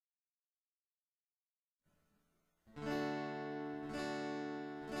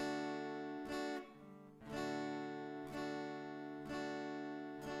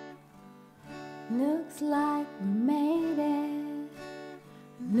Looks like we made it.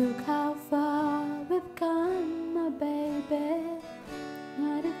 Look how far we've come, my baby.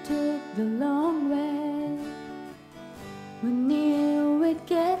 But it took the long way. We knew we'd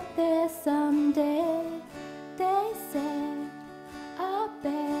get there someday. They said, I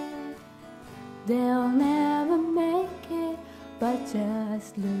bet they'll never make it. But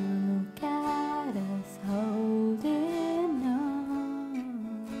just look at us holding on.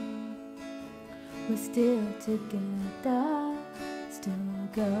 We're still together, still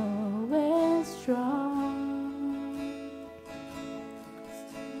going strong.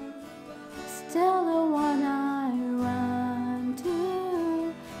 Still the one I run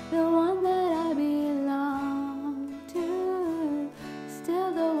to, the one that I belong to.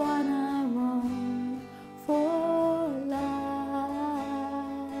 Still the one I want for life.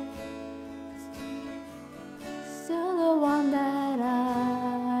 Still the one that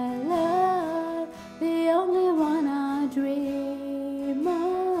I love, the only one I dream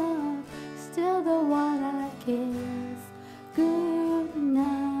of. Still the one I kiss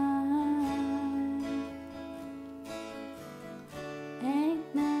goodnight.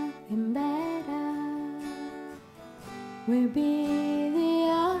 Ain't nothing better. We'll be the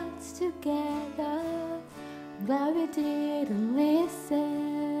odds together. Glad we didn't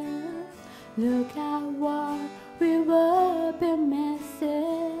listen. Look at what we were been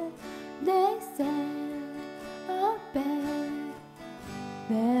missing. They said, I bet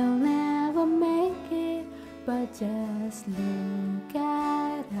they'll never make it. But just look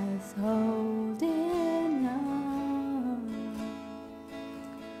at us holding on.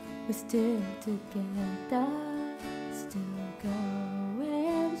 We're still together, still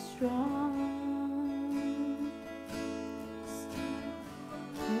going strong.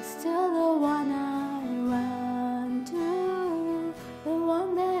 You're still the one I run to, the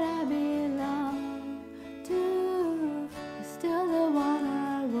one that I belong to. You're still the one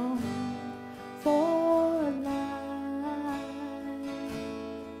I want for life.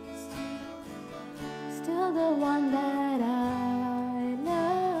 Still the one that